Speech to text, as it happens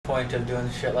point of doing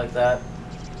shit like that.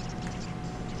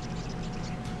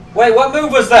 Wait, what move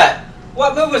was that?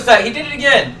 What move was that? He did it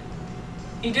again.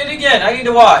 He did it again. I need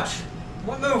to watch.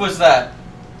 What move was that?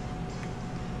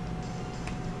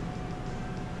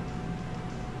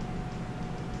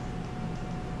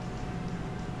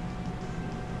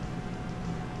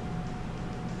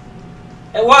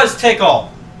 It was Tickle.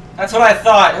 That's what I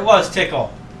thought. It was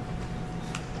Tickle.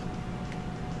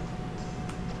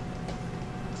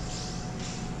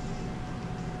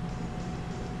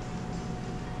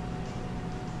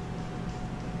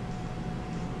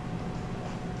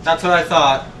 That's what I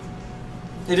thought.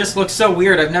 It just looks so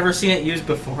weird. I've never seen it used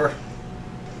before.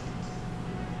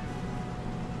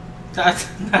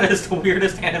 That is the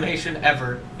weirdest animation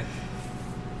ever.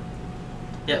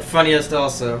 Yet funniest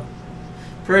also.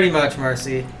 Pretty much,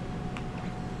 Marcy.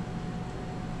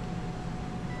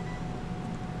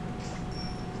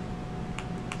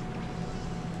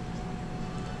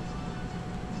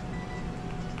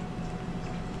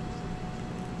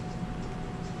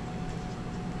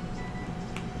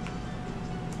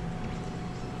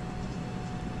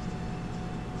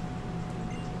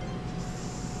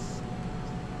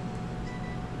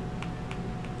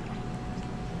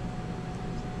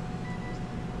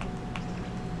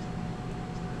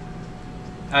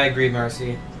 I agree,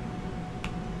 Marcy.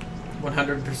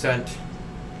 100%.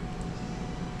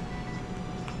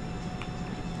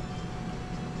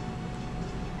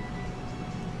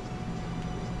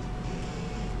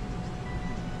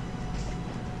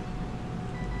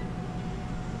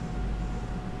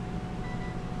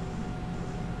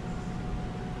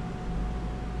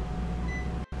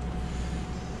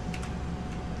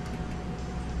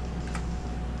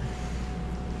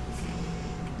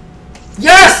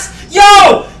 Yes!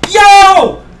 Yo!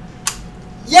 Yo!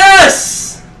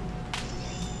 Yes!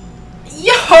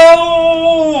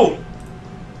 Yo!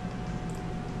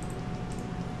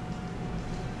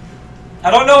 I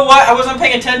don't know what. I wasn't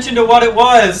paying attention to what it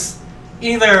was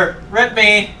either. Rip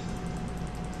me.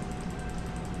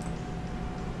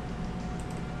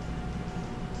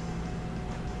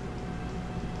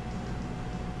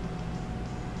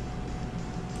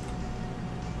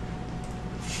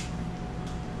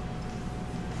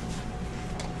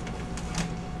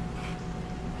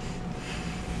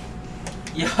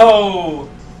 Yo!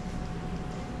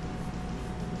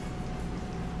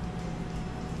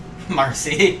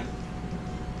 Marcy.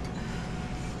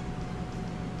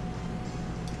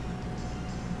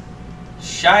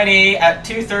 Shiny at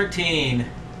 213.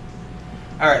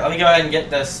 Alright, let me go ahead and get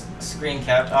this screen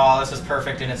capped. Oh, this is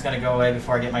perfect and it's going to go away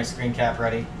before I get my screen cap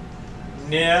ready.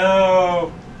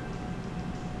 No!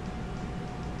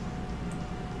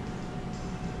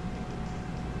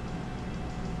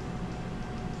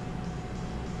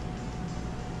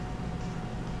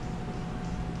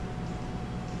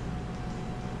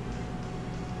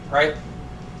 Right?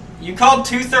 You called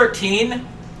 213?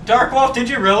 Dark Wolf, did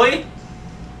you really?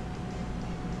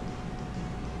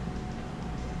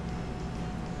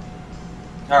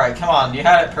 Alright, come on. You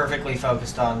had it perfectly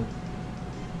focused on.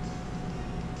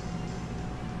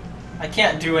 I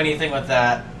can't do anything with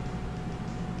that.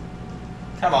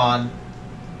 Come on.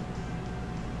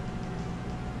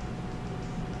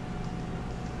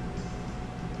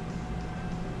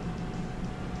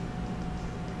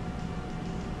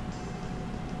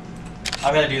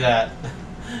 I'm gonna do that.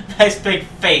 Nice big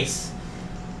face.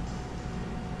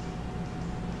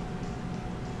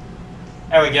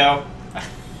 There we go.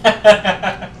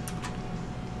 Let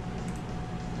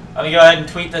me go ahead and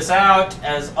tweet this out,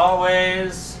 as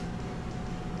always.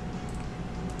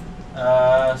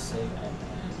 Save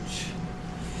image.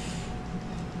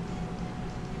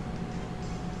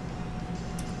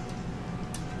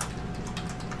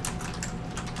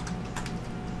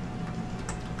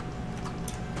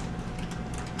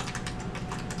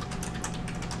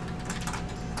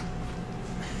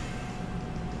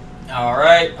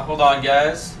 Alright, hold on,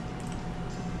 guys.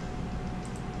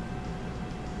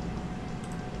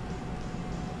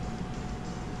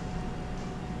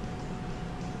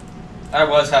 I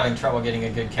was having trouble getting a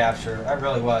good capture. I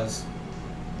really was.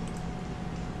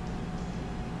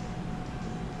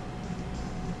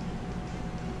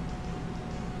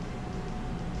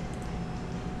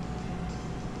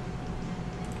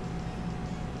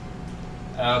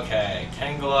 Okay,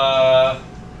 Tangela.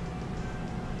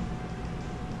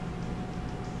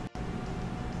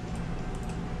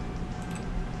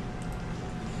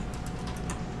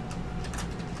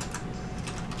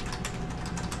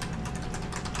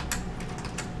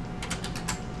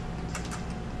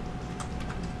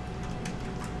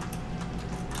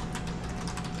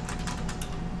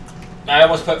 I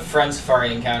almost put friend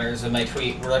safari encounters in my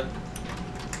tweet. Rip.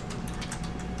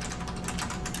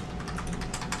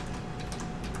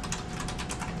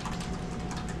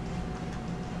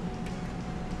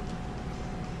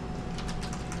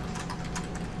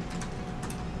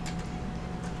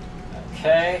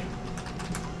 Okay.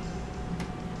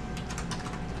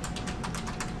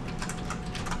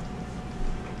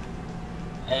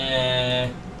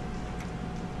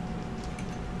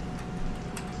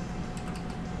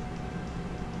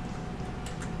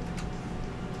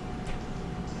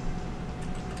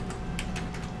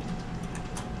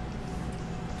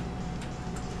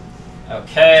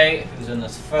 Okay, who's in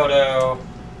this photo?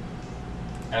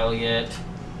 Elliot.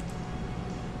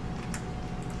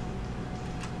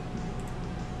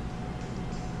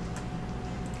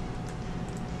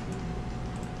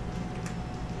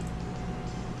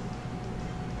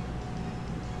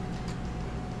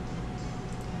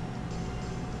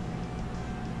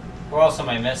 Who else am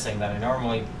I missing that I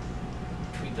normally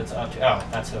tweet that's up to? Oh,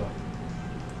 that's who.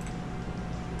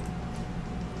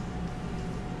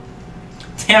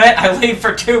 Damn it, I leave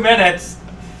for 2 minutes.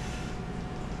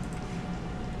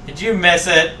 Did you miss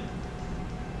it?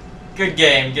 Good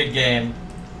game, good game.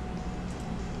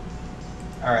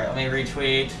 Alright, let me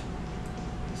retweet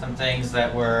some things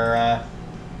that were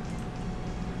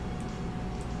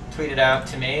tweeted out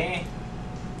to me.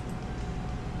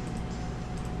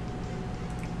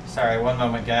 Sorry, one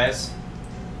moment, guys.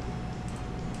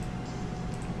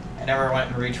 I never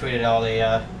went and retweeted all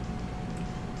the,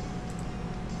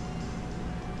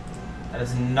 That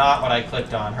is not what I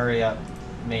clicked on. Hurry up,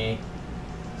 me.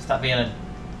 Stop being a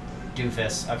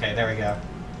doofus. Okay, there we go.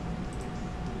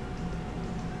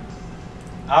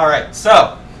 Alright,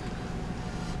 so.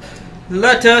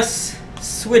 Let us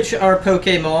switch our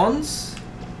Pokemons.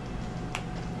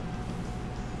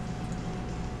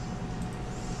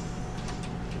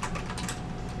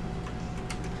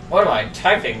 What am I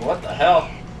typing? What the hell?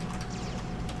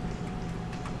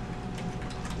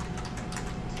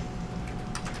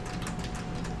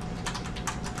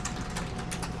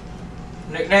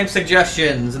 Nickname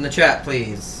suggestions in the chat,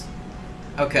 please.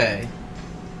 Okay.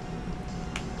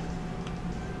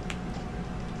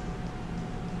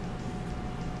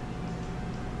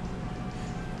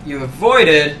 You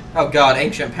avoided... Oh god,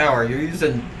 Ancient Power. You're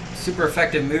using super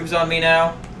effective moves on me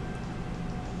now?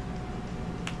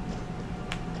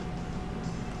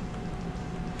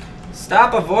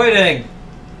 Stop avoiding!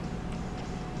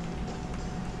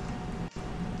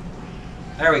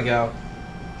 There we go.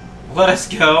 Let us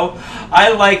go.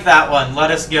 I like that one.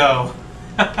 Let us go.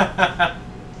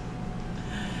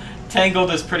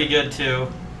 Tangled is pretty good too.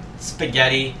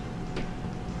 Spaghetti.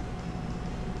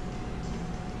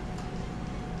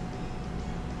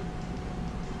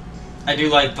 I do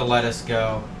like the let us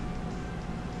go.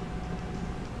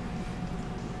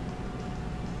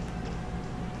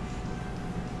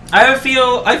 I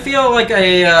feel like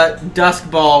a Dusk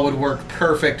Ball would work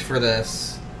perfect for this.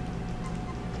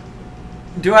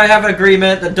 Do I have an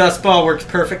agreement that Dusk Ball works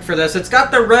perfect for this? It's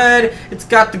got the red, it's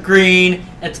got the green,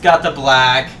 it's got the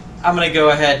black. I'm gonna go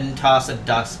ahead and toss a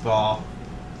Dusk Ball.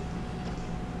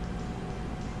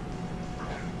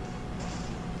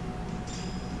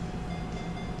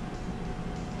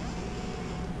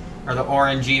 Or the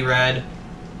orangey red.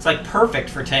 It's like perfect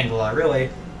for Tangela, really.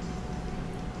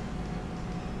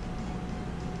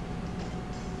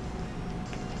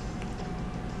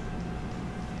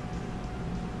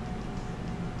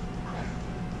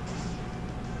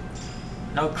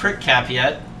 No crit cap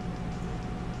yet.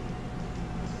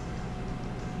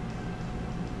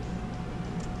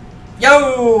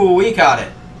 Yo! We got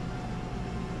it.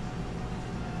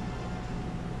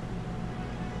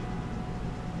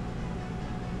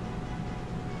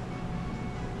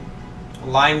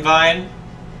 Lime Vine.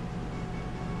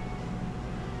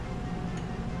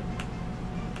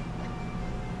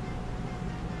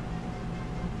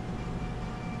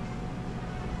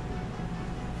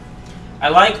 I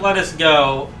like Let Us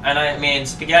Go, and I mean,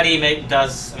 spaghetti it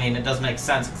does make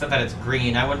sense, except that it's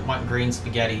green. I wouldn't want green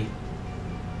spaghetti.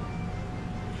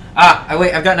 Ah,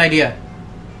 wait, I've got an idea.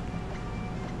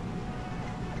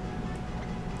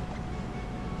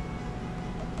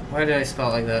 Why did I spell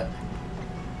it like that?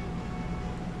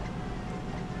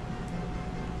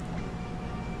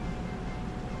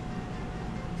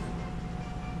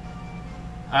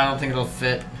 I don't think it'll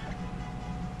fit.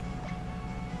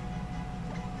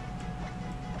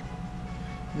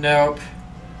 Nope.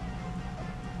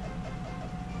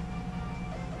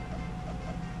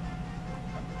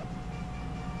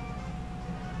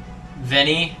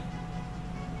 Vinny.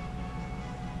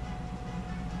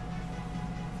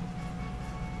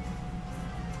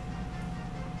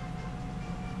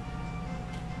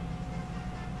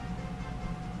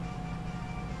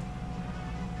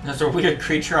 There's a weird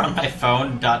creature on my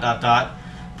phone, ...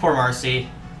 Poor Marcy.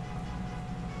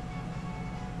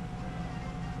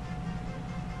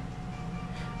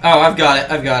 Oh, I've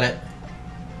got it.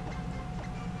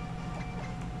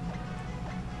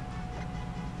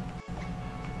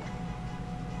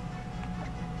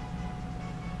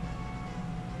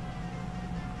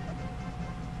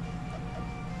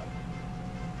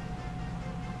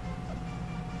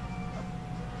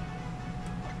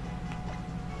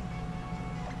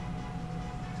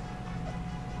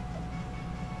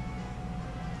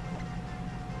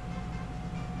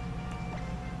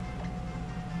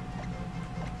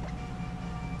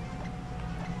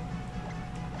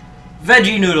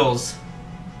 Veggie noodles.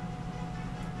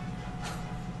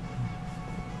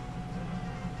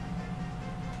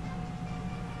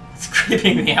 It's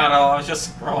creeping me out. I was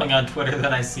just scrolling on Twitter,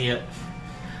 then I see it.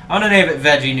 I'm gonna name it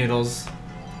Veggie Noodles.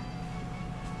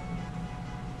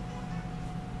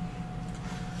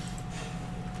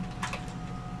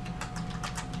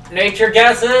 Nature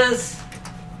guesses!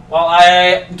 While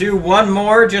I do one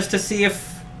more just to see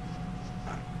if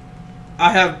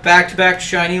I have back-to-back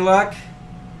shiny luck.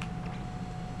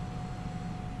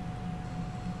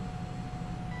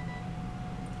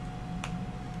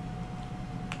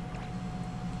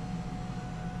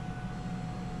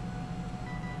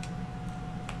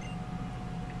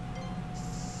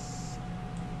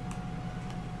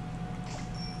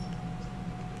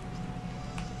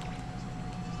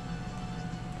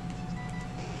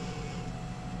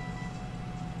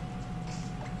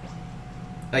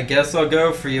 I guess I'll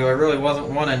go for you. I really wasn't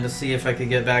wanting to see if I could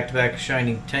get back-to-back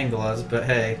shiny Tangelas, but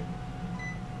hey.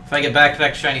 If I get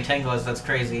back-to-back shiny Tangelas, that's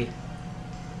crazy.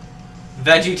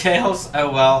 VeggieTales?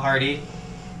 Oh well, Hardy.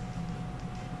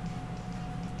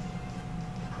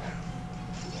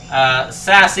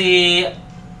 Sassy,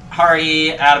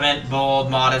 Hardy, Adamant, Bold,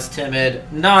 Modest,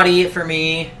 Timid, Naughty for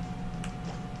me.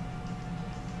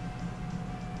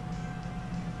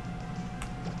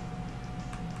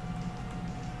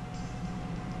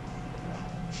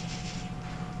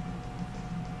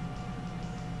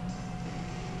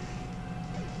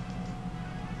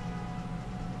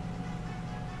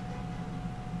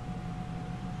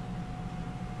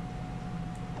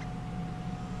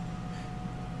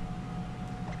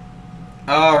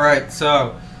 Alright,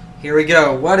 so here we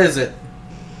go. What is it?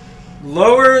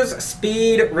 Lowers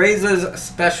speed, raises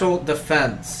special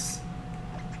defense.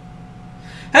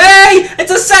 Hey!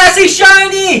 It's a sassy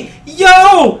shiny!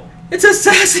 Yo! It's a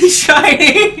sassy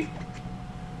shiny!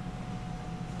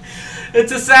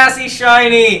 It's a sassy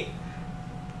shiny!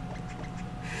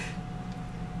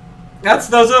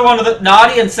 Those are one of the...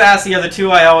 Naughty and sassy are the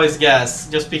two I always guess,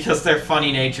 just because they're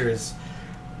funny natures.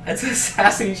 It's a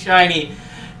sassy shiny.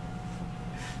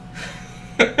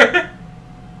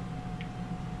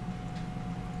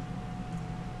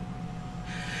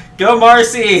 Go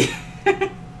Marcy!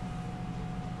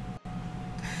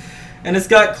 And it's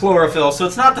got chlorophyll, so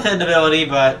it's not the hidden ability,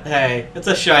 but hey, it's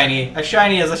a shiny. A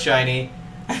shiny is a shiny.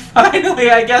 Finally,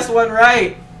 I guess one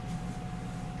right.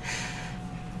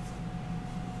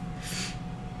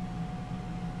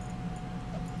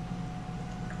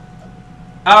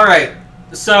 Alright,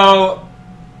 so...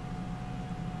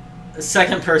 the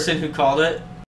second person who called it.